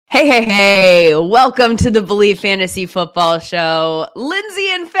Hey, welcome to the Believe Fantasy Football Show. Lindsay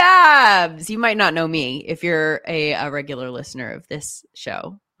and Fabs. You might not know me if you're a regular listener of this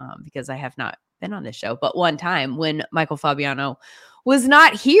show, because I have not been on this show, but one time when Michael Fabiano was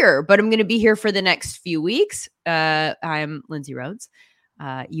not here, but I'm going to be here for the next few weeks. I'm Lindsay Rhodes.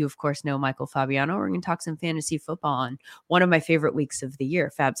 You, of course, know Michael Fabiano. We're going to talk some fantasy football on one of my favorite weeks of the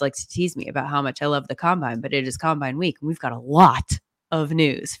year. Fabs likes to tease me about how much I love the Combine, but it is Combine week, and we've got a lot of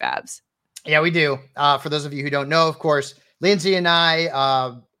news, Fabs. Yeah, we do. For those of you who don't know, of course, Lindsay and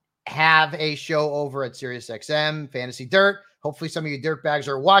I have a show over at SiriusXM, Fantasy Dirt. Hopefully some of you dirtbags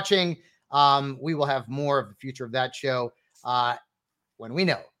are watching. We will have more of the future of that show when we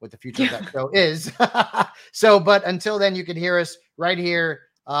know what the future of that show is. But until then, you can hear us right here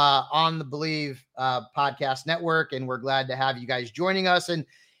on the Believe Podcast Network, and we're glad to have you guys joining us. And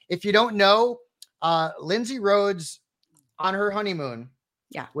if you don't know, Lindsay Rhodes on her honeymoon,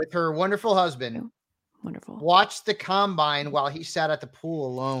 with her wonderful husband, watched the Combine while he sat at the pool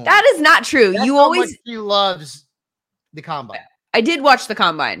alone. That is not true. That's how much she loves the Combine. I did watch the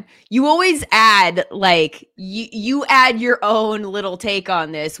Combine. You always add, like, you add your own little take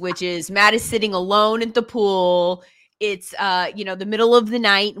on this, which is Matt is sitting alone at the pool. It's, the middle of the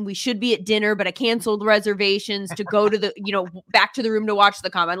night, and we should be at dinner, but I canceled reservations to go to the, back to the room to watch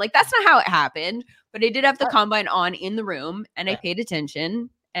the Combine. Like, that's not how it happened, but I did have the Combine on in the room, and I paid attention,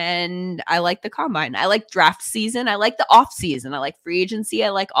 and I like the Combine. I like draft season. I like the off season. I like free agency. I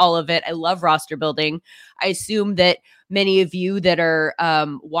like all of it. I love roster building. I assume that many of you that are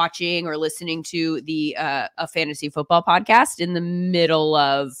watching or listening to the a fantasy football podcast in the middle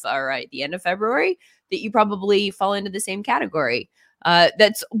of, the end of February, that you probably fall into the same category.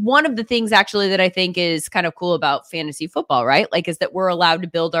 That's one of the things actually that I think is kind of cool about fantasy football, right? Like, is that we're allowed to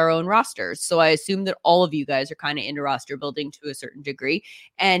build our own rosters. So I assume that all of you guys are kind of into roster building to a certain degree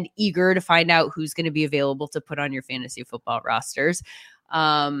and eager to find out who's going to be available to put on your fantasy football rosters.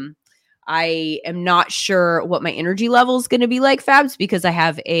 I am not sure what my energy level is going to be like, Fabs, because I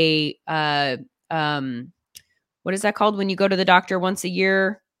have a, what is that called when you go to the doctor once a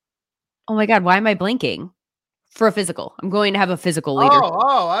year? Oh my God, why am I blanking? For a physical. I'm going to have a physical later.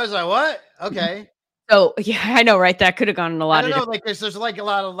 Oh, I was like, what? Okay. So, yeah, I know, right? That could have gone in a lot of like there's like a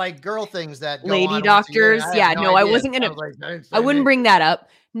lot of like girl things that go lady on doctors. Yeah, no, I wasn't going to. I wouldn't bring that up.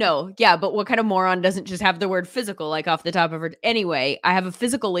 No, yeah, but what kind of moron doesn't just have the word physical like off the top of her? Anyway, I have a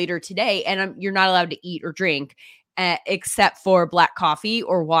physical later today, and you're not allowed to eat or drink except for black coffee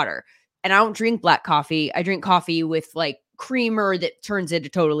or water. And I don't drink black coffee. I drink coffee with like creamer that turns it a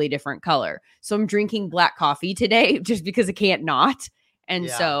totally different color. So I'm drinking black coffee today just because I can't not. And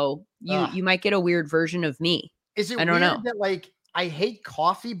so you might get a weird version of me. Is it I don't know that like I hate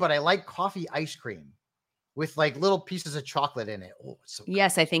coffee, but I like coffee ice cream with like little pieces of chocolate in it. Oh, it's so good.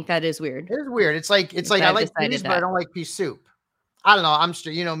 Yes, I think that is weird. It is weird. It's like I like peas, but I don't like pea soup. I don't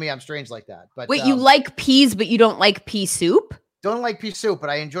know. You know me, I'm strange like that. But wait, you like peas, but you don't like pea soup? Don't like pea soup,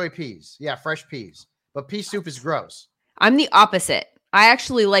 but I enjoy peas. Yeah, fresh peas. But pea soup is gross. I'm the opposite. I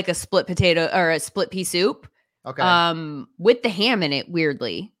actually like a split potato or a split pea soup. Okay. With the ham in it,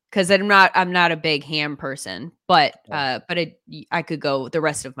 weirdly, because I'm not a big ham person, but I could go the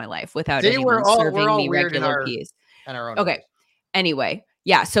rest of my life without anyone serving me regular peas. In our own okay. ways. Anyway,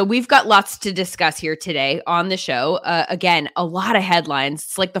 yeah. So we've got lots to discuss here today on the show. Again, a lot of headlines.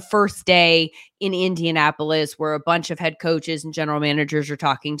 It's like the first day in Indianapolis where a bunch of head coaches and general managers are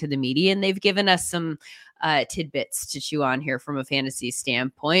talking to the media, and they've given us some tidbits to chew on here from a fantasy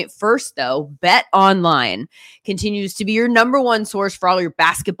standpoint. First, though, Bet Online continues to be your number one source for all your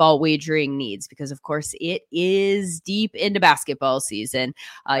basketball wagering needs because, of course, it is deep into basketball season.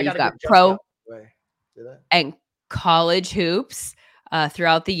 You've got pro and college hoops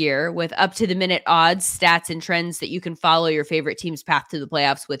throughout the year with up-to-the-minute odds, stats, and trends that you can follow your favorite team's path to the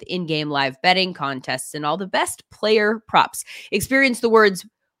playoffs with in-game live betting, contests, and all the best player props. Experience the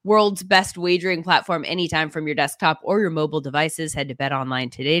world's best wagering platform anytime from your desktop or your mobile devices. Head to Bet Online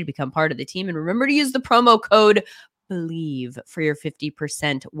today to become part of the team. And remember to use the promo code BELIEVE for your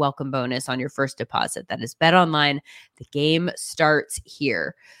 50% welcome bonus on your first deposit. That is Bet Online. The game starts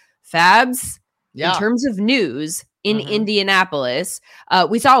here. Fabs, in terms of news in Indianapolis,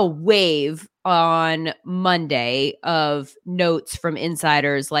 we saw a wave on Monday of notes from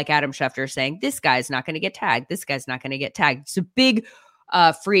insiders like Adam Schefter saying, this guy's not going to get tagged. This guy's not going to get tagged. It's a big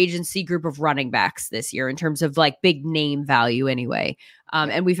free agency group of running backs this year in terms of like big name value anyway.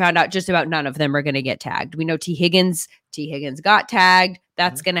 And we found out just about none of them are going to get tagged. We know T. Higgins got tagged.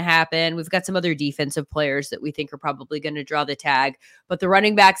 That's going to happen. We've got some other defensive players that we think are probably going to draw the tag, but the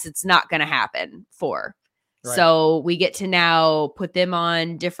running backs, it's not going to happen for. Right. So we get to now put them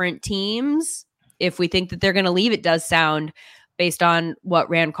on different teams. If we think that they're going to leave, it does sound, based on what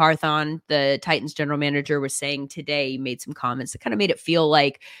Rand Carthon, the Titans general manager, was saying today, he made some comments that kind of made it feel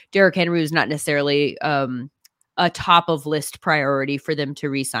like Derrick Henry was not necessarily a top of list priority for them to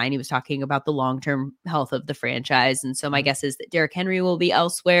re-sign. He was talking about the long-term health of the franchise. And so my guess is that Derrick Henry will be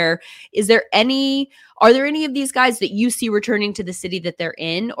elsewhere. Are there any of these guys that you see returning to the city that they're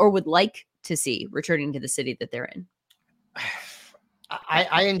in, or would like to see returning to the city that they're in?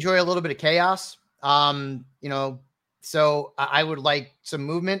 I enjoy a little bit of chaos. So I would like some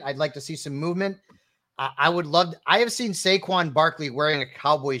movement. I'd like to see some movement. I have seen Saquon Barkley wearing a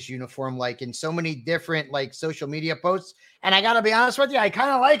Cowboys uniform, like in so many different like social media posts. And I got to be honest with you, I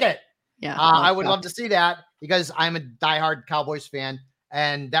kind of like it. Yeah. I would love to see that because I'm a diehard Cowboys fan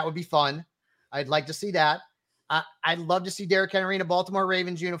and that would be fun. I'd like to see that. I'd love to see Derrick Henry in a Baltimore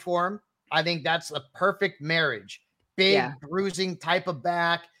Ravens uniform. I think that's a perfect marriage. Big bruising type of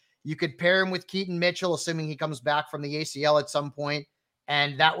back. You could pair him with Keaton Mitchell, assuming he comes back from the ACL at some point.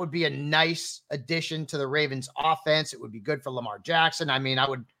 And that would be a nice addition to the Ravens offense. It would be good for Lamar Jackson. I mean, I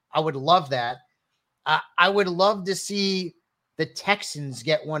would love that. I would love to see the Texans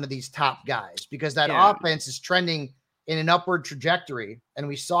get one of these top guys because that offense is trending in an upward trajectory. And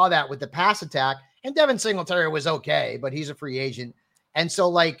we saw that with the pass attack. And Devin Singletary was okay, but he's a free agent. And so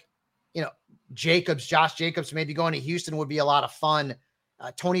Josh Jacobs maybe going to Houston would be a lot of fun.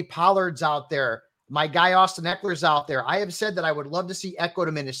 Tony Pollard's out there. My guy, Austin Eckler's out there. I have said that I would love to see Echo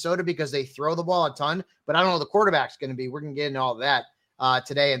to Minnesota because they throw the ball a ton, but I don't know who the quarterback's going to be. We're going to get into all of that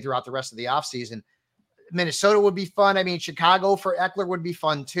today and throughout the rest of the offseason. Minnesota would be fun. I mean, Chicago for Eckler would be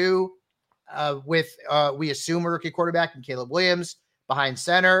fun too. We assume a rookie quarterback and Caleb Williams behind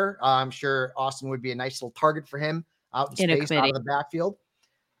center. I'm sure Austin would be a nice little target for him out in space, out of the backfield.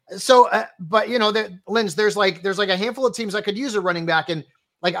 So, but Linz, there's like a handful of teams that could use a running back. And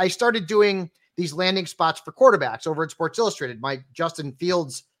like, I started doing these landing spots for quarterbacks over at Sports Illustrated. My Justin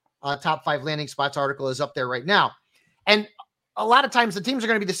Fields top 5 landing spots article is up there right now. And a lot of times the teams are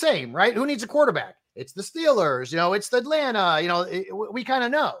going to be the same, right? Who needs a quarterback? It's the Steelers, it's the Atlanta, we kind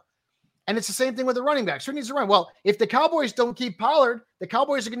of know. And it's the same thing with the running backs. Who needs to run? Well, if the Cowboys don't keep Pollard, the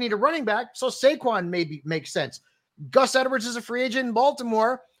Cowboys are going to need a running back. So Saquon maybe makes sense. Gus Edwards is a free agent in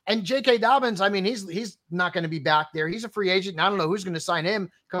Baltimore. And J.K. Dobbins, I mean, he's not going to be back there. He's a free agent. And I don't know who's going to sign him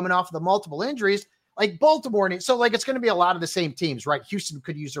coming off of the multiple injuries. Like Baltimore. So it's going to be a lot of the same teams, right? Houston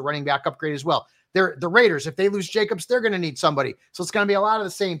could use a running back upgrade as well. They're the Raiders. If they lose Jacobs, they're going to need somebody. So it's going to be a lot of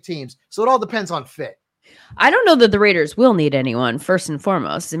the same teams. So it all depends on fit. I don't know that the Raiders will need anyone, first and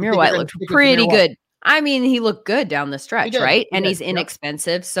foremost. Zamir White looked pretty good. I mean, he looked good down the stretch, right? And he's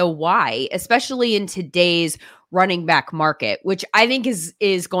inexpensive. Yep. So why? Especially in today's running back market, which I think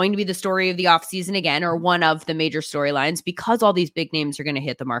is going to be the story of the offseason again, or one of the major storylines, because all these big names are going to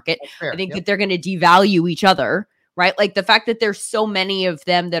hit the market. I think that they're going to devalue each other, right? Like the fact that there's so many of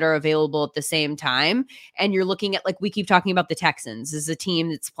them that are available at the same time. And you're looking at, like, we keep talking about the Texans as a team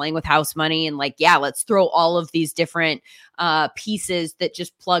that's playing with house money and like, yeah, let's throw all of these different pieces that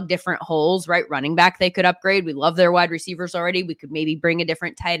just plug different holes, right? Running back, they could upgrade. We love their wide receivers already. We could maybe bring a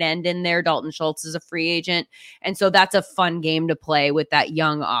different tight end in there. Dalton Schultz is a free agent. And so that's a fun game to play with that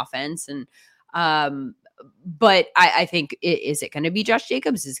young offense. And, but I think, is it going to be Josh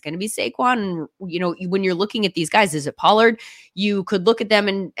Jacobs? Is it going to be Saquon? And, when you're looking at these guys, is it Pollard? You could look at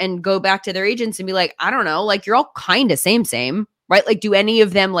them and go back to their agents and be like, I don't know, like, you're all kind of same, right? Like, do any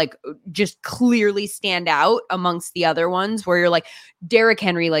of them like just clearly stand out amongst the other ones where you're like, Derrick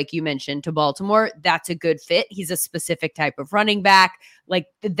Henry, like you mentioned, to Baltimore, that's a good fit. He's a specific type of running back. Like,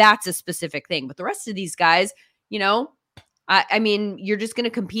 that's a specific thing. But the rest of these guys, I mean, you're just going to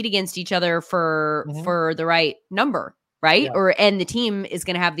compete against each other for the right number, right? Yeah. And the team is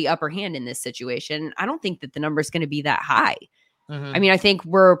going to have the upper hand in this situation. I don't think that the number is going to be that high. I mean, I think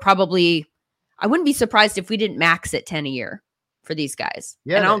I wouldn't be surprised if we didn't max at 10 a year for these guys.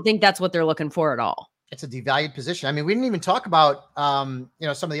 Yeah, and I don't think that's what they're looking for at all. It's a devalued position. I mean, we didn't even talk about, some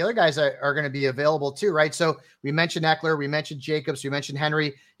of the other guys that are going to be available too, right? So we mentioned Eckler, we mentioned Jacobs, we mentioned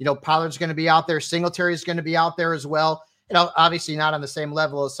Henry, Pollard's going to be out there. Singletary is going to be out there as well. Obviously not on the same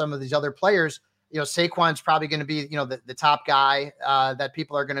level as some of these other players. Saquon's probably going to be, the top guy that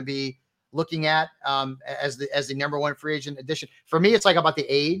people are going to be looking at as the number one free agent addition. For me, it's like about the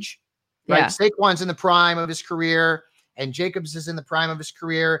age, right? Yeah. Saquon's in the prime of his career, and Jacobs is in the prime of his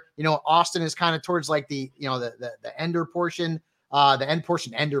career. Austin is kind of towards like the ender portion,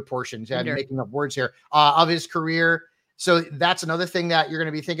 ender portion. I'm making up words here of his career. So that's another thing that you're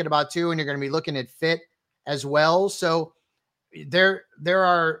going to be thinking about too, and you're going to be looking at fit as well. So there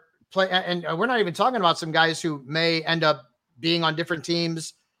are play. And we're not even talking about some guys who may end up being on different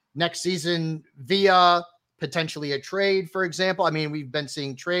teams next season via potentially a trade, for example. I mean, we've been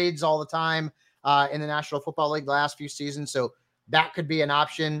seeing trades all the time in the National Football League the last few seasons. So that could be an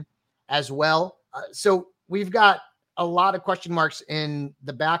option as well. So we've got a lot of question marks in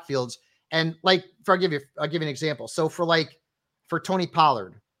the backfields. And like, I'll give you an example. So for Tony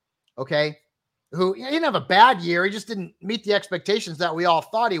Pollard, okay, who he didn't have a bad year. He just didn't meet the expectations that we all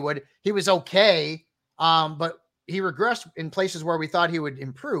thought he would. He was okay, but he regressed in places where we thought he would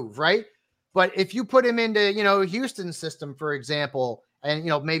improve, right? But if you put him into, Houston's system, for example, and,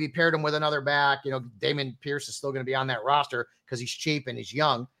 maybe paired him with another back, Damon Pierce is still going to be on that roster because he's cheap and he's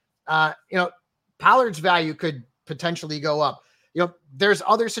young. Pollard's value could potentially go up. There's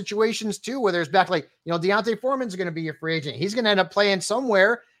other situations too, where there's back, like, Deontay Foreman's going to be a free agent. He's going to end up playing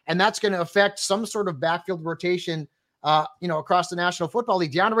somewhere, and that's going to affect some sort of backfield rotation, across the National Football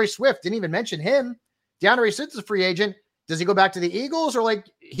League. DeAndre Swift, didn't even mention him. DeAndre Swift's a free agent. Does he go back to the Eagles, or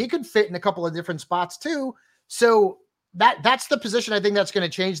he could fit in a couple of different spots too? So that's the position I think that's going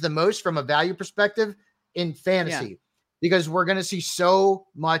to change the most from a value perspective in fantasy, because we're going to see so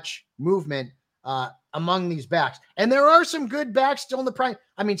much movement among these backs. And there are some good backs still in the prime.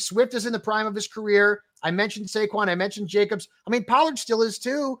 I mean, Swift is in the prime of his career. I mentioned Saquon. I mentioned Jacobs. I mean, Pollard still is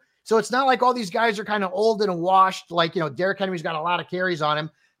too. So it's not like all these guys are kind of old and washed. Derrick Henry's got a lot of carries on him,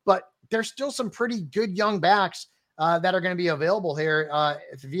 but there's still some pretty good young backs that are going to be available here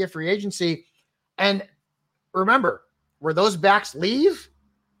via free agency. And remember, where those backs leave,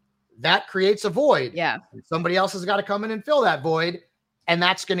 that creates a void. Yeah. Somebody else has got to come in and fill that void. And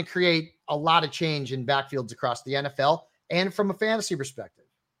that's going to create a lot of change in backfields across the NFL and from a fantasy perspective.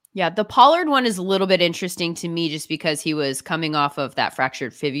 Yeah, the Pollard one is a little bit interesting to me just because he was coming off of that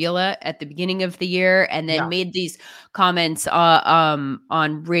fractured fibula at the beginning of the year, and then made these comments on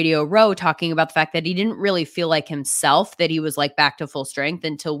Radio Row talking about the fact that he didn't really feel like himself, that he was back to full strength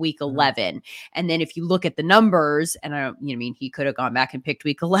until week 11. And then if you look at the numbers, and he could have gone back and picked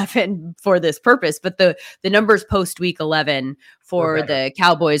week 11 for this purpose, but the numbers post week 11 for the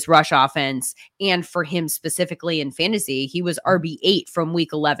Cowboys rush offense and for him specifically in fantasy, he was RB8 from week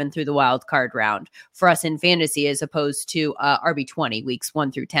 11 through the wild card round for us in fantasy, as opposed to RB20 weeks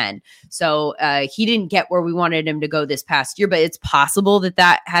 1 through 10. So he didn't get where we wanted him to go this past year, but it's possible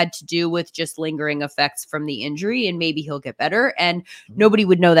that had to do with just lingering effects from the injury, and maybe he'll get better. And nobody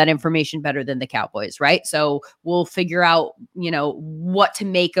would know that information better than the Cowboys, right? So we'll figure out, what to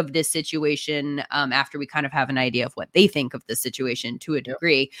make of this situation after we kind of have an idea of what they think of the situation to a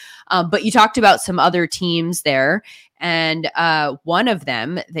degree. But you talked about some other teams there. And one of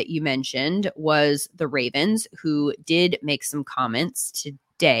them that you mentioned was the Ravens, who did make some comments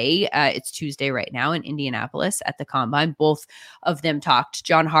today. It's Tuesday right now in Indianapolis at the Combine. Both of them talked,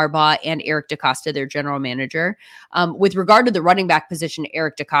 John Harbaugh and Eric DeCosta, their general manager. With regard to the running back position,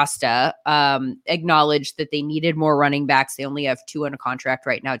 Eric DeCosta acknowledged that they needed more running backs. They only have 2 on a contract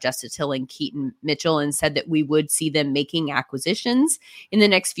right now, Justice Hill and Keaton Mitchell, and said that we would see them making acquisitions in the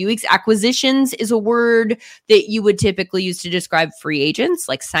next few weeks. Acquisitions is a word that you would typically use to describe free agents,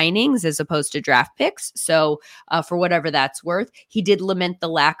 like signings, as opposed to draft picks. So for whatever that's worth, he did lament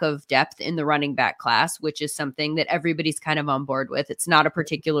the lack of depth in the running back class, which is something that everybody's kind of on board with. It's not a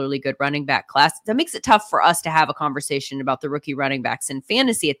particularly good running back class. That makes it tough for us to have a conversation about the rookie running backs in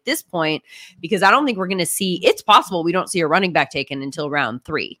fantasy at this point, because I don't think we're going to see, it's possible we don't see a running back taken until round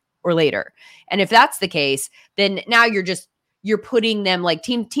 3 or later. And if that's the case, then now you're putting them,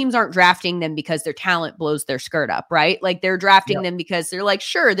 teams aren't drafting them because their talent blows their skirt up, right? They're drafting them because they're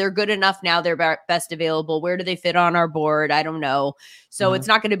sure, they're good enough now. They're best available. Where do they fit on our board? I don't know. So it's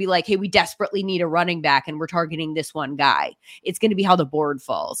not going to be hey, we desperately need a running back and we're targeting this one guy. It's going to be how the board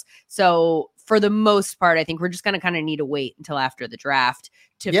falls. So for the most part, I think we're just going to kind of need to wait until after the draft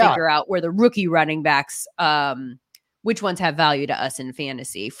to figure out where the rookie running backs, which ones have value to us in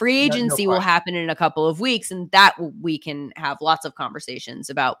fantasy. Free agency will happen in a couple of weeks, and that we can have lots of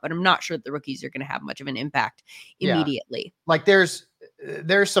conversations about, but I'm not sure that the rookies are going to have much of an impact immediately.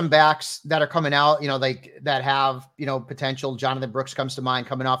 There's some backs that are coming out, that have, potential. Jonathan Brooks comes to mind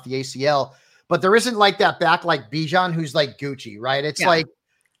coming off the ACL, but there isn't that back like Bijan who's Gucci, right? It's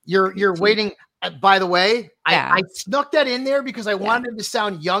you're waiting. By the way, I snuck that in there because I wanted to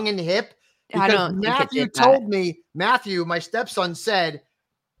sound young and hip. Because Matthew told me, my stepson said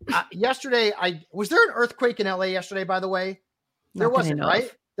yesterday, was there an earthquake in LA yesterday, by the way? There wasn't,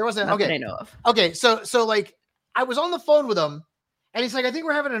 right? There wasn't. Okay. That I know of. Okay. So I was on the phone with him and he's like, I think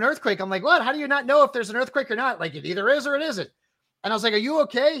we're having an earthquake. I'm like, what? How do you not know if there's an earthquake or not? It either is or it isn't. And I was like, are you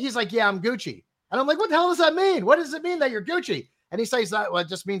okay? He's like, yeah, I'm Gucci. And I'm like, what the hell does that mean? What does it mean that you're Gucci? And he says that, well, it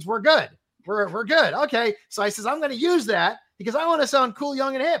just means we're good. We're good. Okay. So I says, I'm going to use that because I want to sound cool,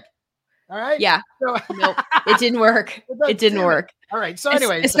 young, and hip. All right. Yeah. So, nope. It didn't work. It didn't work. All right. So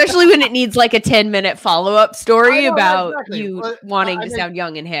anyway, especially when it needs like a 10-minute follow-up story about exactly. you wanting to sound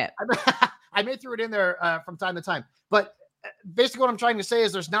young and hip. I may throw it in there from time to time, but basically what I'm trying to say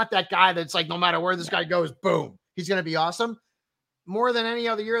is there's not that guy that's like, no matter where this guy goes, boom, he's going to be awesome. More than any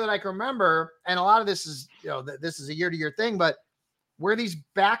other year that I can remember. And a lot of this is, this is a year-to-year thing, but where these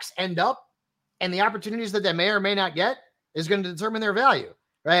backs end up and the opportunities that they may or may not get is going to determine their value,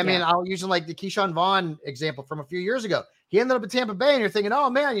 right? I mean, I'll use like the Keyshawn Vaughn example from a few years ago. He ended up at Tampa Bay and you're thinking, oh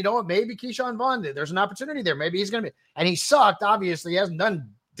man, you know what? Maybe Keyshawn Vaughn, there's an opportunity there. Maybe he's going to be, and he sucked. Obviously he hasn't done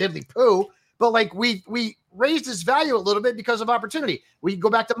diddly poo, but like we raised his value a little bit because of opportunity. We go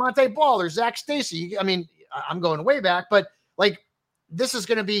back to Monte Ball or Zach Stacy. I mean, I'm going way back, but like this is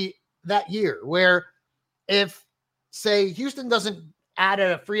going to be that year where if say Houston doesn't add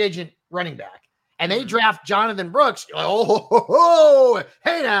a free agent running back and they draft Jonathan Brooks, you're like,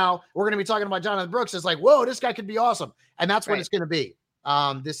 hey, now we're going to be talking about Jonathan Brooks. It's like, whoa, this guy could be awesome. And that's what it's going to be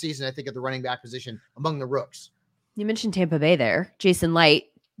this season, I think, at the running back position among the rooks. You mentioned Tampa Bay there. Jason Light,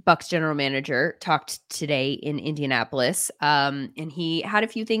 Bucs general manager, talked today in Indianapolis, and he had a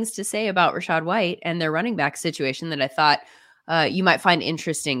few things to say about Rachaad White and their running back situation that I thought you might find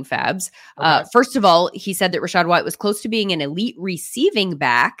interesting, Fabs. Okay. First of all, he said that Rachaad White was close to being an elite receiving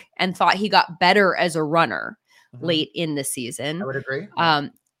back and thought he got better as a runner late in the season. I would agree.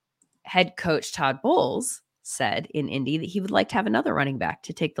 Head coach Todd Bowles said in Indy that he would like to have another running back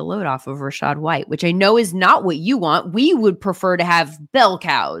to take the load off of Rachaad White, which I know is not what you want. We would prefer to have bell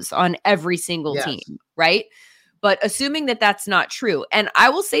cows on every single team, right? But assuming that that's not true, and I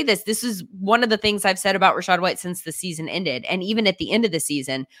will say this is one of the things I've said about Rachaad White since the season ended. And even at the end of the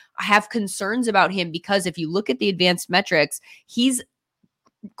season, I have concerns about him because if you look at the advanced metrics, he's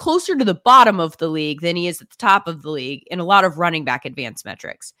closer to the bottom of the league than he is at the top of the league in a lot of running back advanced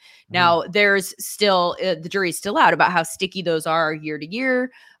metrics. Now, there's still, the jury's still out about how sticky those are year to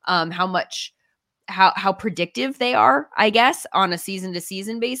year, how predictive they are, I guess, on a season to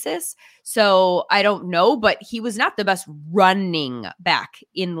season basis. So I don't know, but he was not the best running back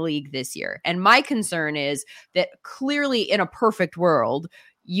in the league this year. And my concern is that clearly in a perfect world,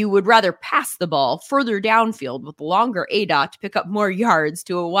 you would rather pass the ball further downfield with longer ADOT to pick up more yards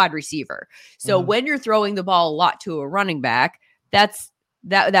to a wide receiver. So when you're throwing the ball a lot to a running back, that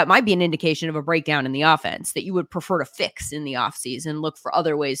might be an indication of a breakdown in the offense that you would prefer to fix in the offseason, look for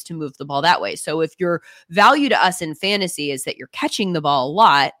other ways to move the ball that way. So if your value to us in fantasy is that you're catching the ball a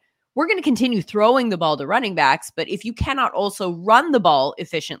lot, we're going to continue throwing the ball to running backs. But if you cannot also run the ball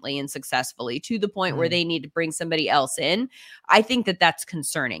efficiently and successfully to the point where they need to bring somebody else in, I think that that's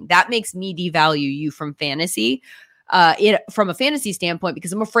concerning. That makes me devalue you from fantasy, from a fantasy standpoint,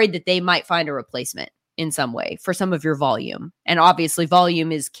 because I'm afraid that they might find a replacement in some way for some of your volume. And obviously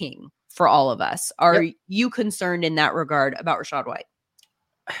volume is king for all of us. Are you concerned in that regard about Rachaad White?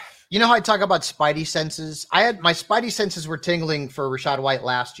 You know how I talk about spidey senses? My spidey senses were tingling for Rachaad White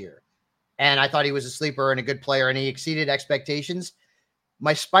last year. And I thought he was a sleeper and a good player and he exceeded expectations.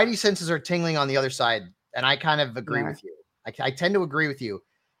 My spidey senses are tingling on the other side. And I kind of agree with you. I tend to agree with you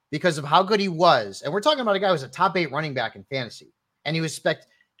because of how good he was. And we're talking about a guy who was a top 8 running back in fantasy. And he was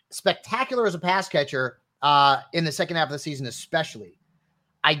spectacular as a pass catcher in the second half of the season, especially.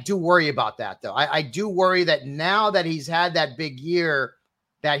 I do worry about that, though. I do worry that now that he's had that big year,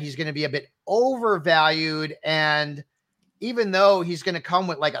 that he's going to be a bit overvalued. And even though he's going to come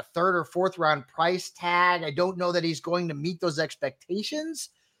with like a 3rd or 4th round price tag, I don't know that he's going to meet those expectations.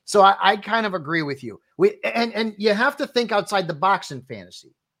 So I kind of agree with you. And you have to think outside the box in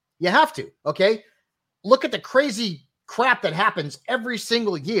fantasy. You have to, okay? Look at the crazy crap that happens every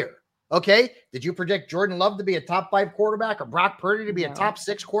single year. Okay. Did you predict Jordan Love to be a top 5 quarterback or Brock Purdy to be a top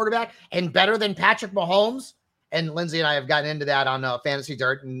 6 quarterback and better than Patrick Mahomes? And Lindsay and I have gotten into that on Fantasy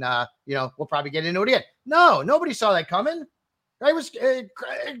Dirt, and we'll probably get into it again. No, nobody saw that coming. It was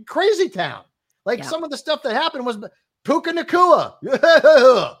crazy town. Some of the stuff that happened was Puka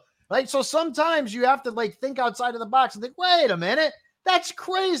Nacua. Right. So sometimes you have to think outside of the box and think, wait a minute, that's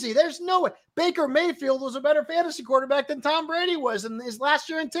crazy. There's no way. Baker Mayfield was a better fantasy quarterback than Tom Brady was in his last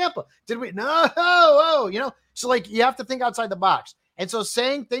year in Tampa. Did we? No. So you have to think outside the box. And so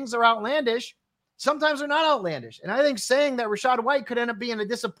saying things are outlandish, sometimes they're not outlandish. And I think saying that Rachaad White could end up being a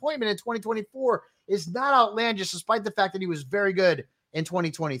disappointment in 2024 is not outlandish, despite the fact that he was very good in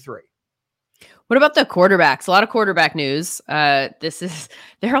 2023. What about the quarterbacks? A lot of quarterback news. There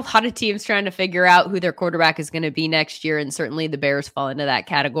are a lot of teams trying to figure out who their quarterback is going to be next year, and certainly the Bears fall into that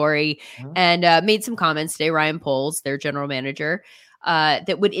category. Mhm. And made some comments today. Ryan Poles, their general manager,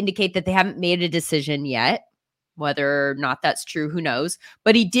 that would indicate that they haven't made a decision yet. Whether or not that's true, who knows?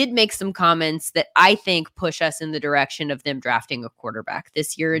 But he did make some comments that I think push us in the direction of them drafting a quarterback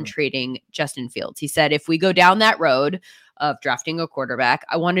this year and trading Justin Fields. He said, if we go down that road of drafting a quarterback,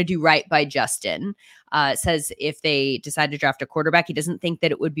 I want to do right by Justin. Says if they decide to draft a quarterback, he doesn't think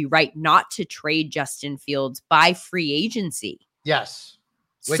that it would be right not to trade Justin Fields by free agency. Yes.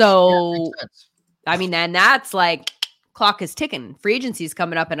 So, I mean, and that's like, clock is ticking. Free agency is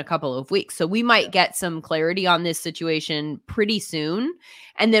coming up in a couple of weeks. So we might get some clarity on this situation pretty soon.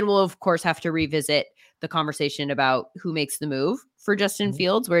 And then we'll, of course, have to revisit the conversation about who makes the move for Justin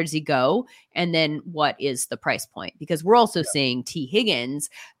Fields. Where does he go? And then what is the price point? Because we're also seeing T. Higgins,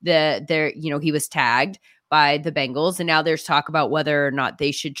 he was tagged by the Bengals. And now there's talk about whether or not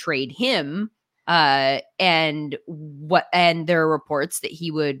they should trade him. And there are reports that he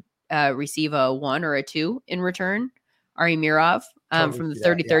would receive a 1 or a 2 in return. Ari Mirov from the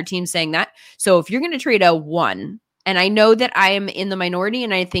 33rd team saying that. So if you're going to trade a 1, and I know that I am in the minority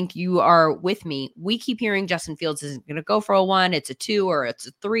and I think you are with me, we keep hearing Justin Fields isn't going to go for a 1, it's a 2 or it's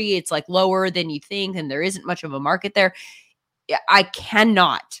a 3. It's like lower than you think and there isn't much of a market there. I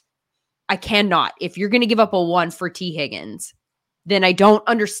cannot. If you're going to give up a 1 for T. Higgins, then I don't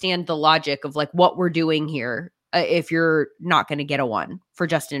understand the logic of like what we're doing here. If you're not going to get a 1 for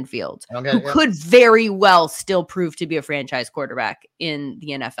Justin Fields, who could very well still prove to be a franchise quarterback in the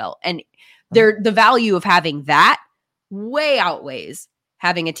NFL. And the value of having that way outweighs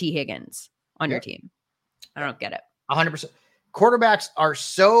having a T. Higgins on your team. I don't get it. 100%. Quarterbacks are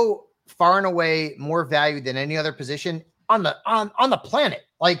so far and away more valued than any other position on the planet.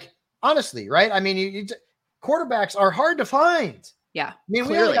 Like, honestly, right? I mean, quarterbacks are hard to find. Yeah. I mean,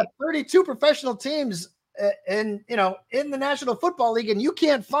 we only got 32 professional teams in the National Football League, and you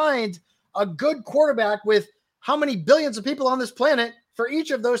can't find a good quarterback with how many billions of people on this planet for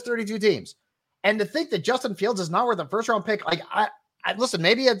each of those 32 teams. And to think that Justin Fields is not worth a first round pick, like I listen,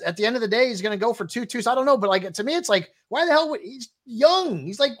 maybe at the end of the day, he's going to go for 2 2s. I don't know. But like, to me, it's like, why the hell would he's young?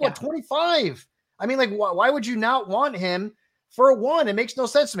 He's like, 25. I mean, like, why would you not want him for a 1? It makes no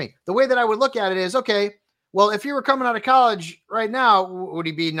sense to me. The way that I would look at it is, okay, well, if he were coming out of college right now, would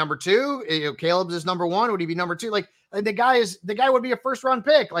he be number 2? Caleb's is number 1. Would he be number 2? Like the guy would be a first round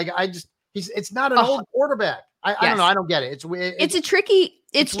pick. Like it's not an old quarterback. I don't know. I don't get it. It's tricky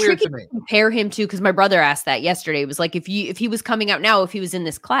to compare him to, because my brother asked that yesterday. It was like, if he was coming out now, if he was in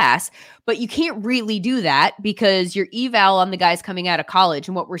this class, but you can't really do that because your eval on the guys coming out of college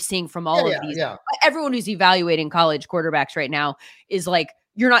and what we're seeing from all of these, everyone who's evaluating college quarterbacks right now is like,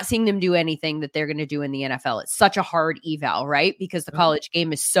 you're not seeing them do anything that they're going to do in the NFL. It's such a hard eval, right? Because the college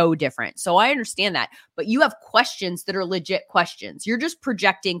game is so different. So I understand that, but you have questions that are legit questions. You're just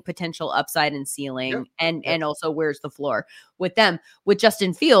projecting potential upside and ceiling and also where's the floor with them. With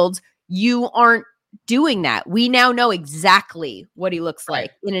Justin Fields, you aren't doing that. We now know exactly what he looks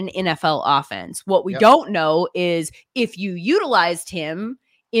like in an NFL offense. What we don't know is if you utilized him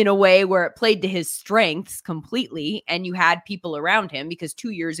in a way where it played to his strengths completely and you had people around him, because 2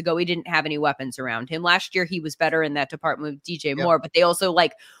 years ago, he didn't have any weapons around him. Last year, he was better in that department with DJ Moore, but they also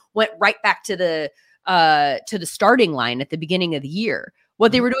like went right back to the starting line at the beginning of the year.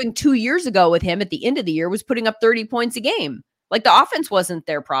 What they were doing 2 years ago with him at the end of the year was putting up 30 points a game. Like the offense wasn't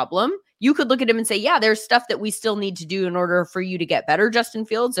their problem. You could look at him and say, yeah, there's stuff that we still need to do in order for you to get better, Justin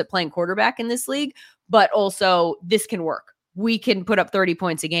Fields, at playing quarterback in this league, but also this can work. We can put up 30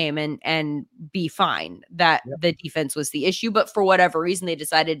 points a game and be fine. That the defense was the issue. But for whatever reason, they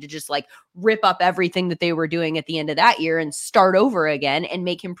decided to just like rip up everything that they were doing at the end of that year and start over again and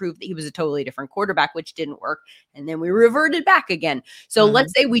make him prove that he was a totally different quarterback, which didn't work. And then we reverted back again. So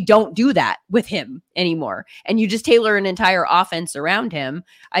let's say we don't do that with him anymore and you just tailor an entire offense around him.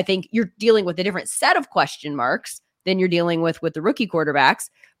 I think you're dealing with a different set of question marks than you're dealing with the rookie quarterbacks.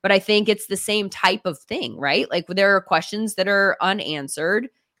 But I think it's the same type of thing, right? Like there are questions that are unanswered.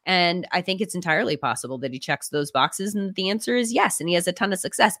 And I think it's entirely possible that he checks those boxes and the answer is yes. And he has a ton of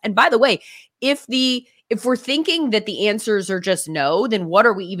success. And by the way, if we're thinking that the answers are just no, then what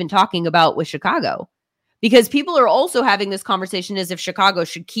are we even talking about with Chicago? Because people are also having this conversation as if Chicago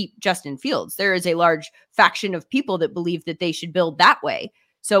should keep Justin Fields. There is a large faction of people that believe that they should build that way.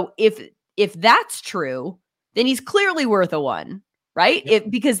 So if that's true, then he's clearly worth a 1. Right?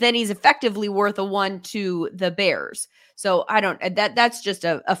 Because then he's effectively worth a 1 to the Bears. So that's just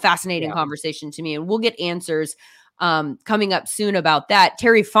a fascinating conversation to me. And we'll get answers coming up soon about that.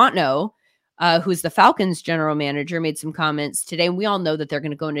 Terry Fontenot who's the Falcons general manager, made some comments today. And we all know that they're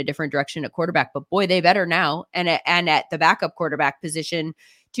going to go in a different direction at quarterback, but boy, they better now. And at the backup quarterback position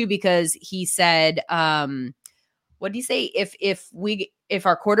too, because he said, what did he say? If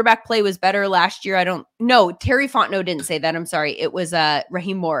our quarterback play was better last year, Terry Fontenot didn't say that. I'm sorry. It was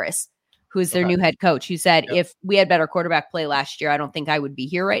Raheem Morris, who's their new head coach, who said, if we had better quarterback play last year, I don't think I would be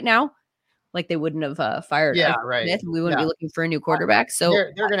here right now. Like they wouldn't have fired Smith. We wouldn't be looking for a new quarterback. So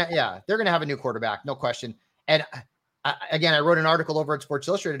they're gonna have a new quarterback, no question. And again, I wrote an article over at Sports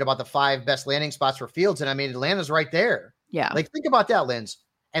Illustrated about the 5 best landing spots for Fields, and I mean Atlanta's right there. Yeah, like think about that, Linz.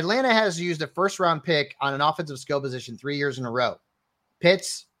 Atlanta has used a first-round pick on an offensive skill position 3 years in a row.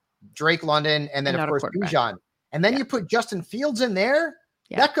 Pitts, Drake London, and then of course Bijan. And then you put Justin Fields in there.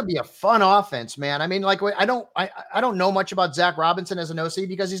 Yeah. That could be a fun offense, man. I mean, like I don't know much about Zach Robinson as an OC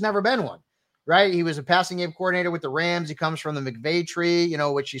because he's never been one. Right. He was a passing game coordinator with the Rams. He comes from the McVay tree,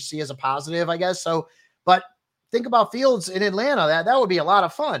 which you see as a positive, I guess. So, but think about Fields in Atlanta. That would be a lot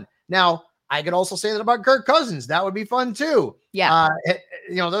of fun. Now, I could also say that about Kirk Cousins. That would be fun too. Yeah.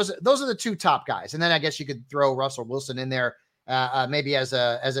 Those are the 2 top guys. And then I guess you could throw Russell Wilson in there maybe as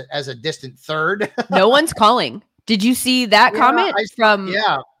a distant third. No one's calling. Did you see that comment from?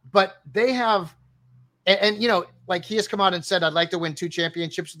 Yeah, but they have, and like he has come out and said, I'd like to win 2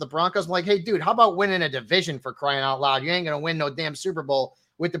 championships with the Broncos. I'm like, hey, dude, how about winning a division for crying out loud? You ain't going to win no damn Super Bowl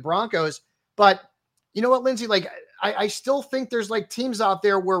with the Broncos. But you know what, Lindsay, like I still think there's like teams out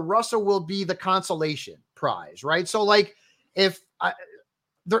there where Russell will be the consolation prize, right? So like if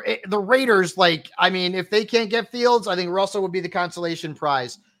the Raiders, like, I mean, if they can't get Fields, I think Russell would be the consolation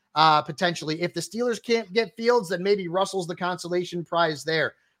prize potentially. If the Steelers can't get Fields, then maybe Russell's the consolation prize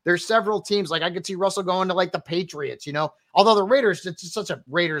there. There's several teams, like I could see Russell going to like the Patriots, although the Raiders, it's such a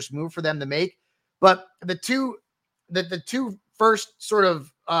Raiders move for them to make. But the two first sort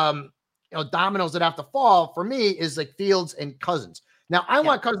of, dominoes that have to fall for me is like Fields and Cousins. Now I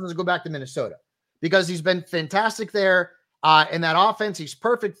want Cousins to go back to Minnesota because he's been fantastic there in that offense. He's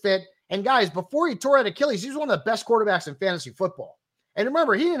perfect fit. And guys, before he tore out Achilles, he was one of the best quarterbacks in fantasy football. And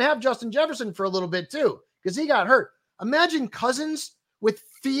remember, he didn't have Justin Jefferson for a little bit too, because he got hurt. Imagine Cousins with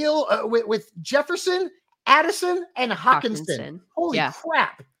with Jefferson, Addison, and Hockenson. Holy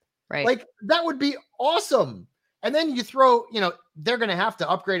crap. Right. Like that would be awesome. And then you throw, they're going to have to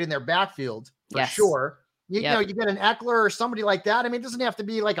upgrade in their backfield for sure. You get an Eckler or somebody like that. I mean, it doesn't have to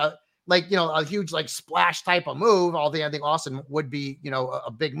be like a huge like splash type of move. I think Austin would be,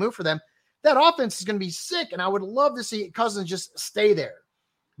 a big move for them. That offense is going to be sick. And I would love to see Cousins just stay there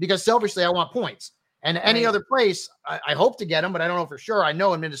because selfishly I want points. And any other place, I hope to get him, but I don't know for sure. I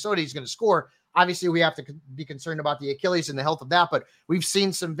know in Minnesota he's going to score. Obviously, we have to be concerned about the Achilles and the health of that. But we've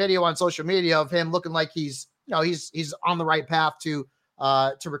seen some video on social media of him looking like he's on the right path to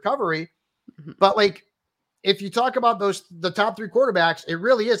recovery. Mm-hmm. But like, if you talk about the top 3 quarterbacks, it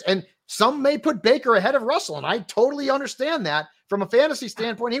really is. And some may put Baker ahead of Russell, and I totally understand that. From a fantasy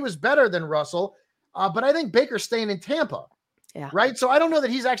standpoint, he was better than Russell. But I think Baker's staying in Tampa. Yeah. Right. So I don't know that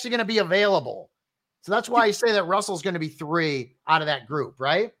he's actually going to be available. So that's why I say that Russell's going to be 3 out of that group,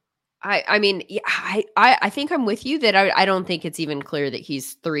 right? I mean, I think I'm with you that I don't think it's even clear that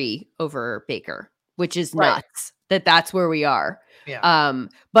he's 3 over Baker, which is nuts that's where we are. Yeah.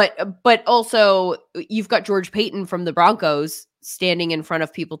 But also you've got George Payton from the Broncos standing in front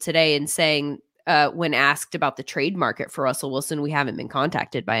of people today and saying, when asked about the trade market for Russell Wilson, we haven't been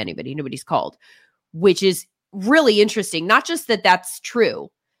contacted by anybody. Nobody's called, which is really interesting. Not just that that's true,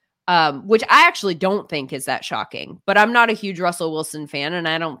 which I actually don't think is that shocking, but I'm not a huge Russell Wilson fan. And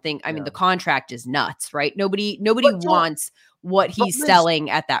I don't think, I mean, the contract is nuts, right? Nobody wants what he's selling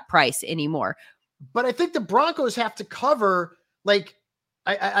at that price anymore. But I think the Broncos have to cover, like,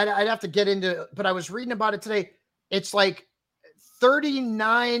 I'd have to get into, but I was reading about it today. It's like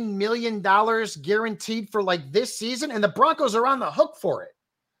 $39 million guaranteed for like this season. And the Broncos are on the hook for it.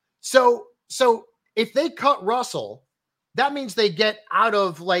 So if they cut Russell, that means they get out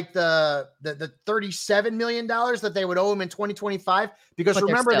of like the $37 million that they would owe him in 2025. Because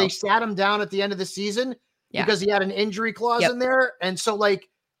remember, they sat him down at the end of the season because he had an injury clause in there. And so like,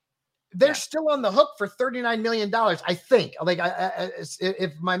 they're still on the hook for $39 million, I think. Like,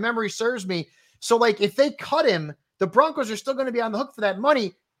 if my memory serves me. So like, if they cut him, the Broncos are still going to be on the hook for that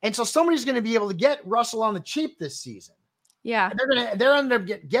money. And so somebody's going to be able to get Russell on the cheap this season. Yeah. And they're end up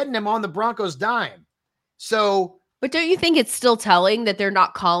getting him on the Broncos dime. So But don't you think it's still telling that they're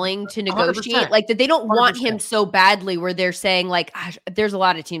not calling to negotiate? 100%. Like that they don't want 100%. him so badly where they're saying like, "Gosh, there's a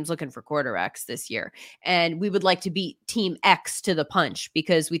lot of teams looking for quarterbacks this year. And we would like to beat team X to the punch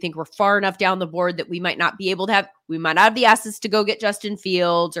because we think we're far enough down the board that we might not be able to we might not have the assets to go get Justin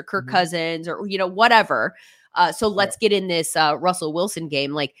Fields or Kirk Cousins or, whatever. So let's get in this Russell Wilson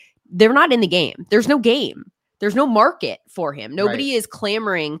game. Like they're not in the game. There's no game. There's no market for him. Nobody is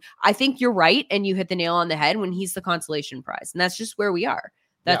clamoring. I think you're right. And you hit the nail on the head when he's the consolation prize. And that's just where we are.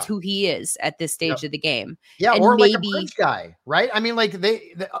 That's who he is at this stage of the game. Yeah. And or maybe, like a bridge guy, right? I mean, like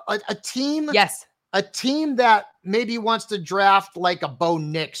a team. Yes. A team that maybe wants to draft like a Bo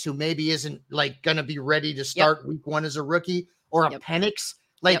Nix, who maybe isn't like going to be ready to start week 1 as a rookie, or a Penix,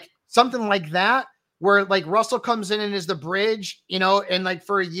 like something like that, where like Russell comes in and is the bridge, and like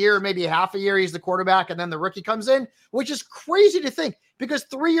for a year, maybe half a year, he's the quarterback and then the rookie comes in, which is crazy to think because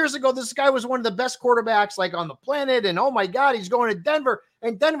 3 years ago, this guy was one of the best quarterbacks like on the planet. And oh my God, he's going to Denver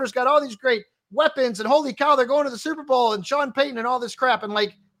and Denver's got all these great weapons and holy cow, they're going to the Super Bowl and Sean Payton and all this crap. And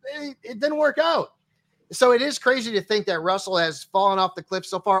like, it didn't work out. So it is crazy to think that Russell has fallen off the cliff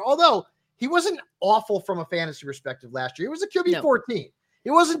so far, although he wasn't awful from a fantasy perspective last year. He was a QB 14.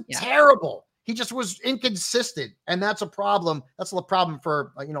 It wasn't terrible. He just was inconsistent, and that's a problem. That's the problem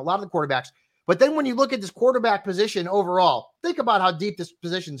for a lot of the quarterbacks. But then when you look at this quarterback position overall, think about how deep this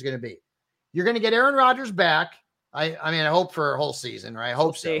position is going to be. You're going to get Aaron Rodgers back. I mean, I hope for a whole season, right? I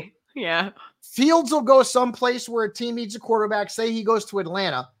hope so. Yeah. Fields will go someplace where a team needs a quarterback. Say he goes to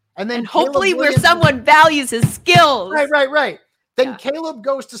Atlanta, and then hopefully where someone values his skills. Right. Then Caleb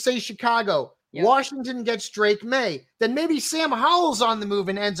goes to say Chicago. Yep. Washington gets Drake May. Then maybe Sam Howell's on the move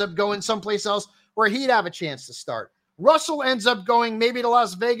and ends up going someplace else where he'd have a chance to start. Russell ends up going maybe to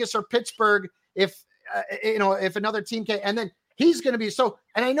Las Vegas or Pittsburgh if another team can. And then he's going to be so.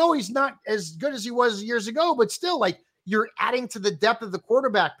 And I know he's not as good as he was years ago, but still, like you're adding to the depth of the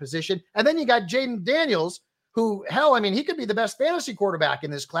quarterback position. And then you got Jaden Daniels, who he could be the best fantasy quarterback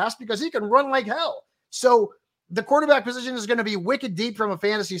in this class because he can run like hell. So the quarterback position is going to be wicked deep from a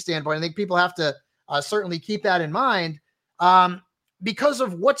fantasy standpoint. I think people have to certainly keep that in mind because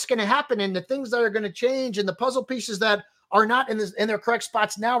of what's going to happen and the things that are going to change and the puzzle pieces that are not in their correct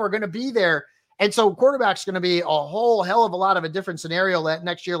spots now are going to be there. And so quarterback's going to be a whole hell of a lot of a different scenario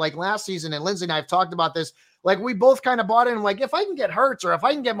next year, like last season. And Lindsay and I have talked about this. Like we both kind of bought in, like if I can get Hurts or if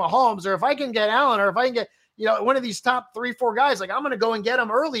I can get Mahomes or if I can get Allen or if I can get, one of these top 3-4 guys, like I'm going to go and get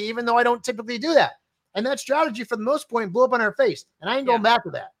them early, even though I don't typically do that. And that strategy, for the most part, blew up on our face. And I ain't going back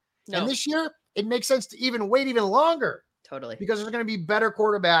to that. No. And this year, it makes sense to even wait even longer. Totally. Because there's going to be better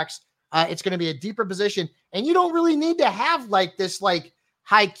quarterbacks. It's going to be a deeper position. And you don't really need to have like this like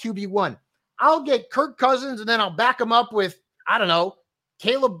high QB1. I'll get Kirk Cousins and then I'll back him up with, I don't know,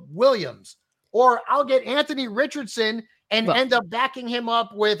 Caleb Williams. Or I'll get Anthony Richardson and end up backing him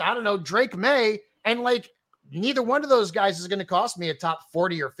up with, I don't know, Drake May. And like neither one of those guys is going to cost me a top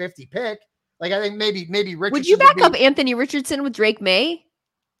 40 or 50 pick. Like I think maybe Richardson. Would you back up Anthony Richardson with Drake May?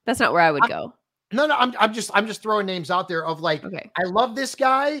 That's not where I would go. No, I'm just throwing names out there of like, I love this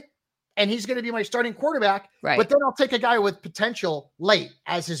guy and he's going to be my starting quarterback. Right. But then I'll take a guy with potential late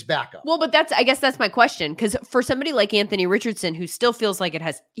as his backup. Well, but I guess that's my question. Because for somebody like Anthony Richardson, who still feels like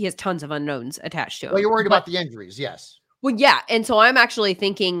he has tons of unknowns attached to him. Well, you're worried about the injuries. Yes. Well, yeah. And so I'm actually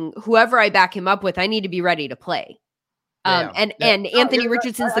thinking whoever I back him up with, I need to be ready to play. And Anthony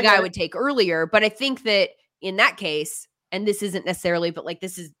Richardson's the guy I would take earlier, but I think that in that case, and this isn't necessarily, but like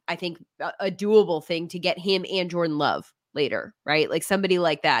this is, I think, a doable thing to get him and Jordan Love later, right? Like somebody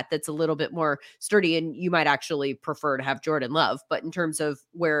like that's a little bit more sturdy, and you might actually prefer to have Jordan Love. But in terms of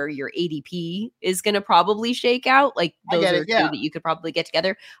where your ADP is going to probably shake out, like those are two that you could probably get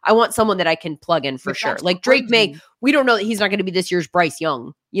together. I want someone that I can plug in for sure. Like Drake May, we don't know that he's not going to be this year's Bryce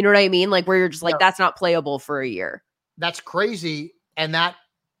Young. You know what I mean? Like where you're just like, that's not playable for a year. That's crazy. And that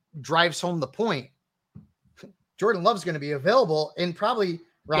drives home the point. Jordan Love's going to be available in probably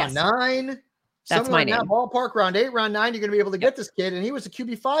round 9. That's my name. In that ballpark, round 8, round 9, you're going to be able to get this kid. And he was a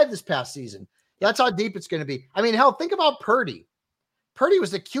QB5 this past season. That's how deep it's going to be. I mean, hell, think about Purdy. Purdy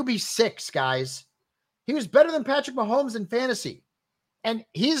was the QB6, guys. He was better than Patrick Mahomes in fantasy. And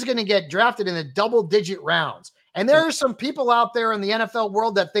he's going to get drafted in the double-digit rounds. And there are some people out there in the NFL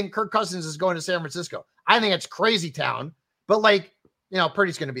world that think Kirk Cousins is going to San Francisco. I think it's crazy town. But, like,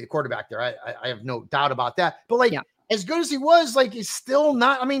 Purdy's going to be the quarterback there. I have no doubt about that. But, like, as good as he was, like, he's still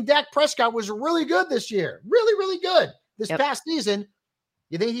not. I mean, Dak Prescott was really good this year. Really, really good this past season.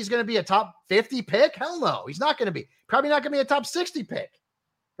 You think he's going to be a top 50 pick? Hell no. He's not going to be. Probably not going to be a top 60 pick.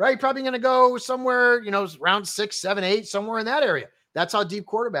 Right? Probably going to go somewhere, round 6, 7, 8, somewhere in that area. That's how deep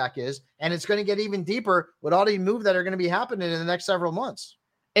quarterback is. And it's going to get even deeper with all the moves that are going to be happening in the next several months.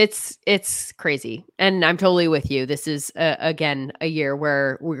 It's crazy. And I'm totally with you. This is, again, a year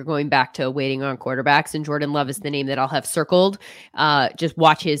where we're going back to waiting on quarterbacks, and Jordan Love is the name that I'll have circled. Just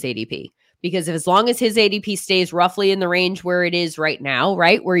watch his ADP. Because if, as long as his ADP stays roughly in the range where it is right now,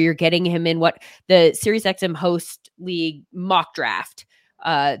 right, where you're getting him in what the SiriusXM host league mock draft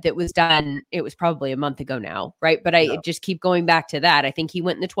that was done, it was probably a month ago now, right? But I just keep going back to that. I think he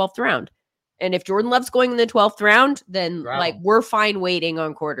went in the 12th round. And if Jordan Love's going in the 12th round, then like we're fine waiting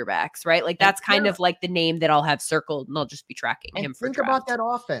on quarterbacks, right? Like that's kind of like the name that I'll have circled, and I'll just be tracking him for think draft. about that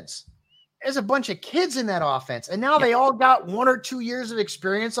offense. There's a bunch of kids in that offense, and now they all got 1 or 2 years of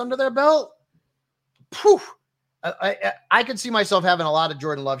experience under their belt. Poof. I could see myself having a lot of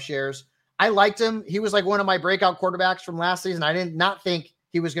Jordan Love shares. I liked him. He was like one of my breakout quarterbacks from last season. I did not think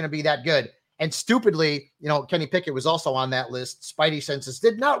he was going to be that good. And stupidly, Kenny Pickett was also on that list. Spidey senses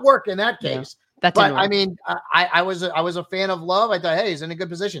did not work in that case. Yeah, but I mean, I was a fan of Love. I thought, hey, he's in a good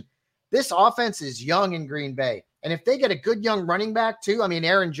position. This offense is young in Green Bay. And if they get a good young running back too, I mean,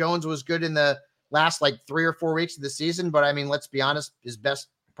 Aaron Jones was good in the last like 3 or 4 weeks of the season. But I mean, let's be honest, his best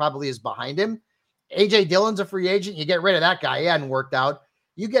probably is behind him. A.J. Dillon's a free agent. You get rid of that guy. He hadn't worked out.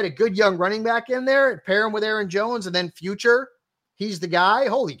 You get a good young running back in there, pair him with Aaron Jones, and then future, he's the guy.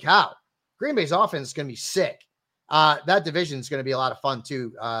 Holy cow. Green Bay's offense is going to be sick. That division is going to be a lot of fun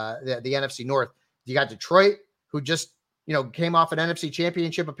too. The NFC North. You got Detroit, who just came off an NFC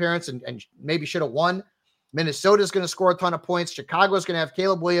Championship appearance and maybe should have won. Minnesota's going to score a ton of points. Chicago's going to have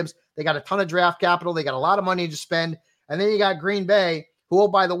Caleb Williams. They got a ton of draft capital. They got a lot of money to spend. And then you got Green Bay, who, oh,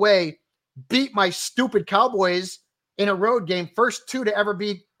 by the way, beat my stupid Cowboys in a road game. First 7 to ever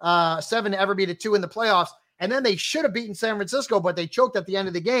beat a 2 in the playoffs. And then they should have beaten San Francisco, but they choked at the end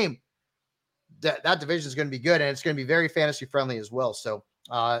of the game. That division is going to be good, and it's going to be very fantasy friendly as well. So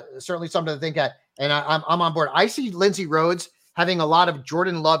certainly something to think at. And I'm on board. I see Lindsay Rhodes having a lot of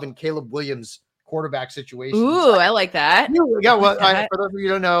Jordan Love and Caleb Williams quarterback situations. Ooh, I like that. Yeah, well, for those of you who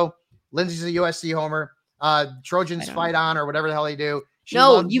don't know, Lindsay's a USC homer. Trojans fight on, or whatever the hell they do.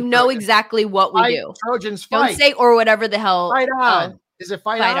 You know exactly what we do. Trojans fight. Don't say or whatever the hell. Fight on. Is it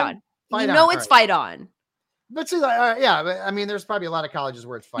fight on? Fight on. It's fight on. But see, yeah, I mean, there's probably a lot of colleges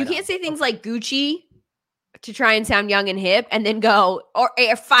where it's fight. You can't say things like Gucci to try and sound young and hip, and then go or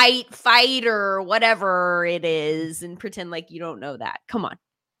fight or whatever it is, and pretend like you don't know that. Come on.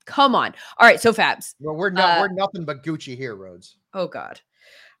 All right, so Fabs. Well, we're nothing but Gucci here, Rhodes. Oh God.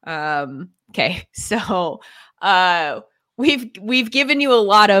 Okay, so we've given you a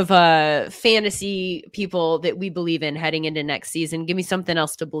lot of fantasy people that we believe in heading into next season. Give me something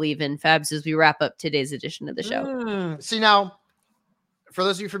else to believe in, Fabs, as we wrap up today's edition of the show. See, now, for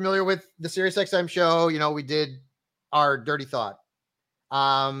those of you familiar with the SiriusXM show, we did our dirty thought.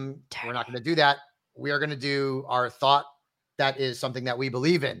 We're not going to do that. We are going to do our thought that is something that we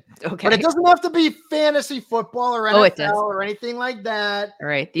believe in. Okay. But it doesn't have to be fantasy football or NFL or anything like that. All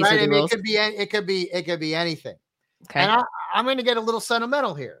right. These are the rules. It could be anything. Okay. And I'm going to get a little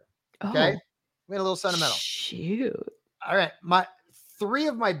sentimental here. Okay. Get a little sentimental. Shoot. All right. 3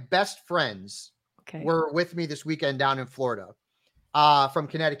 of my best friends were with me this weekend down in Florida, from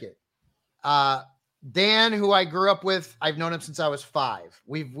Connecticut. Dan, who I grew up with, I've known him since I was 5.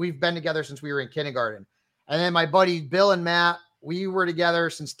 We've been together since we were in kindergarten. And then my buddy Bill and Matt, we were together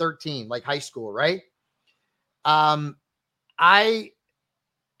since 13, like high school, right? I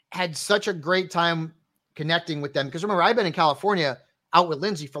had such a great time connecting with them because remember, I've been in California out with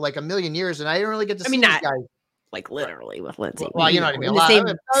Lindsay for like a million years, and I didn't really get to see these guys. Like literally with Lindsay. Well, you know what I mean? In the same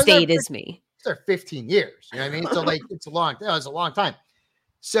state as me. It's there 15 years. You know what I mean? So like it's a long time.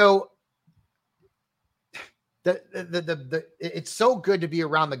 So it's so good to be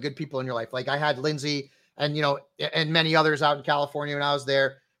around the good people in your life. Like I had Lindsay and and many others out in California when I was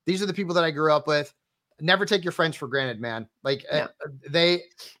there. These are the people that I grew up with. Never take your friends for granted, man. Like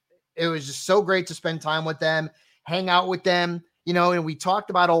it was just so great to spend time with them, hang out with them, and we talked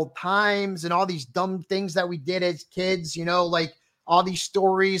about old times and all these dumb things that we did as kids, like all these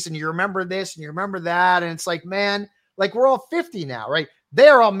stories, and you remember this and you remember that. And it's like, man, like we're all 50 now, right?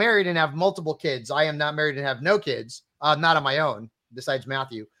 They're all married and have multiple kids. I am not married and have no kids, not on my own, besides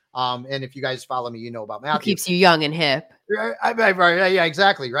Matthew. And if you guys follow me, you know about Matthew. Who keeps you young and hip. Yeah,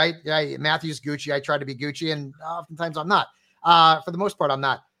 exactly. Right. Yeah. Matthew's Gucci. I try to be Gucci, and oftentimes I'm not. For the most part, I'm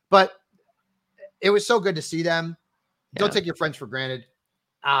not. But it was so good to see them. Don't take your friends for granted.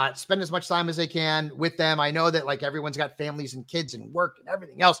 Spend as much time as they can with them. I know that like everyone's got families and kids and work and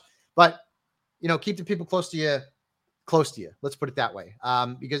everything else, but keep the people close to you. Let's put it that way.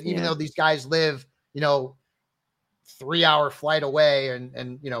 Because even though these guys live, 3-hour flight away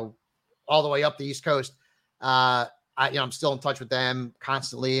and, all the way up the East Coast. I'm still in touch with them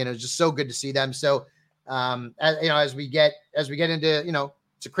constantly, and it was just so good to see them. So, as we get into,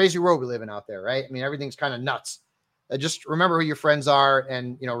 it's a crazy world we live in out there, right? I mean, everything's kind of nuts. Just remember who your friends are,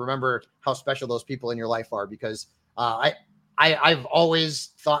 and remember how special those people in your life are. Because I've always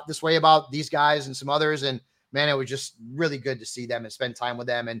thought this way about these guys and some others, and man, it was just really good to see them and spend time with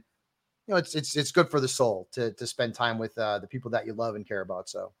them. And it's good for the soul to spend time with the people that you love and care about.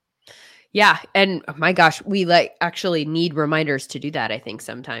 So. Yeah. And oh my gosh, we actually need reminders to do that, I think,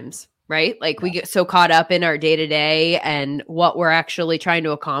 sometimes, right? Like we get so caught up in our day to day and what we're actually trying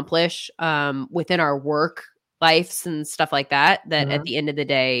to accomplish within our work lives and stuff like that, at the end of the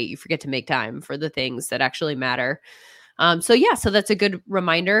day, you forget to make time for the things that actually matter. So that's a good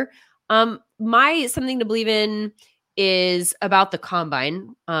reminder. My something to believe in is about the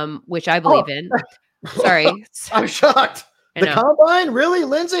combine, which I believe in. Sorry. I'm shocked. The combine? Really?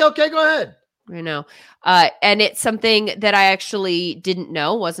 Lindsay? Okay, go ahead. I know. And it's something that I actually didn't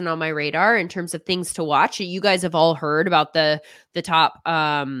know, wasn't on my radar in terms of things to watch. You guys have all heard about the top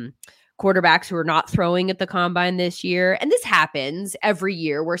quarterbacks who are not throwing at the combine this year. And this happens every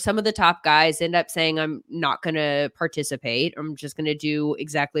year where some of the top guys end up saying, I'm not going to participate. I'm just going to do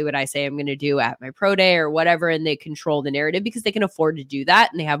exactly what I say I'm going to do at my pro day or whatever. And they control the narrative because they can afford to do that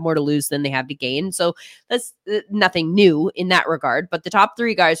and they have more to lose than they have to gain. So that's nothing new in that regard. But the top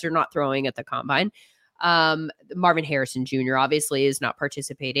 3 guys are not throwing at the combine. Marvin Harrison Jr. obviously is not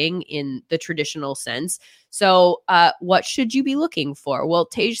participating in the traditional sense. So what should you be looking for? Well,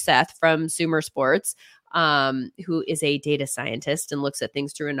 Tej Seth from Sumer Sports, who is a data scientist and looks at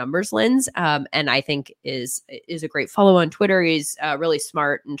things through a numbers lens, and I think is a great follow on Twitter. He's really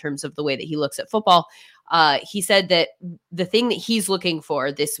smart in terms of the way that he looks at football. He said that the thing that he's looking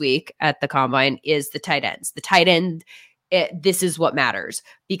for this week at the combine is the tight ends. The tight end, this is what matters,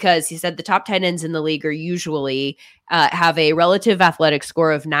 because he said the top tight ends in the league are usually have a relative athletic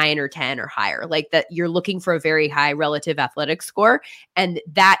score of 9 or 10 or higher. Like that, you're looking for a very high relative athletic score. And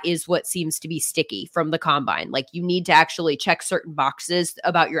that is what seems to be sticky from the combine. Like you need to actually check certain boxes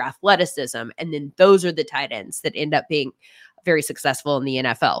about your athleticism. And then those are the tight ends that end up being very successful in the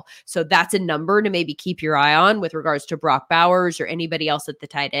NFL. So that's a number to maybe keep your eye on with regards to Brock Bowers or anybody else at the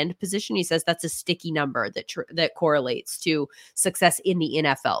tight end position. He says that's a sticky number that correlates to success in the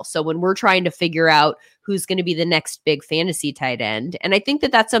NFL. So when we're trying to figure out who's going to be the next big fantasy tight end, and I think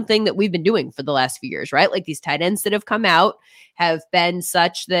that that's something that we've been doing for the last few years, right? Like these tight ends that have come out have been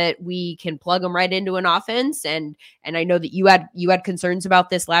such that we can plug them right into an offense. And I know that you had concerns about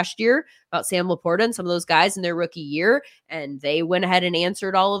this last year about Sam Laporta and some of those guys in their rookie year, and they went ahead and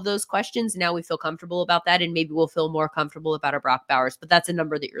answered all of those questions. Now we feel comfortable about that, and maybe we'll feel more comfortable about a Brock Bowers, but that's a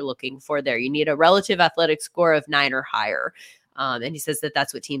number that you're looking for there. You need a relative athletic score of 9 or higher. And he says that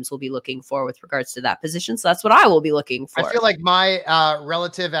that's what teams will be looking for with regards to that position. So that's what I will be looking for. I feel like my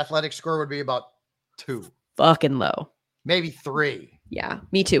relative athletic score would be about 2. Fucking low. Maybe 3. Yeah,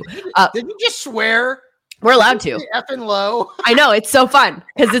 me too. Did you just swear? We're allowed to. Effing low. I know, it's so fun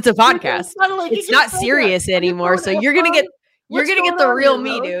because it's a podcast. It's not serious anymore. So you're gonna get the real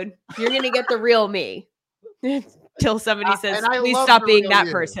me, dude. You're gonna get the real me. Till somebody says, please stop being that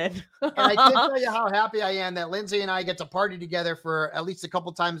person. And I can tell you how happy I am that Lindsay and I get to party together for at least a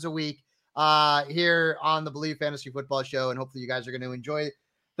couple times a week here on the Believe Fantasy Football Show. And hopefully you guys are going to enjoy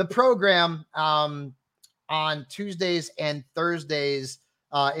the program on Tuesdays and Thursdays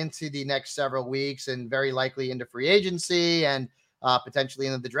into the next several weeks, and very likely into free agency and potentially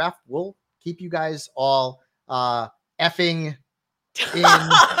into the draft. We'll keep you guys all effing in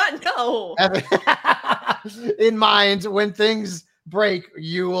no. in mind when things break.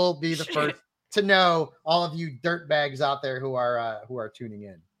 You will be the first to know, all of you dirtbags out there who are tuning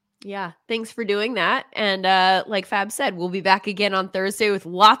in. Yeah, thanks for doing that. And like Fab said, we'll be back again on Thursday with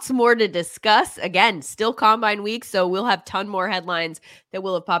lots more to discuss. Again, still combine week, so we'll have a ton more headlines that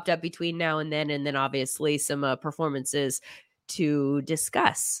will have popped up between now and then obviously some performances to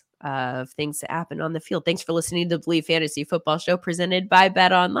discuss of things that happen on the field. Thanks for listening to the Believe Fantasy Football Show presented by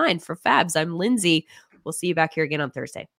Bet Online. For Fabs, I'm Lindsay. We'll see you back here again on Thursday.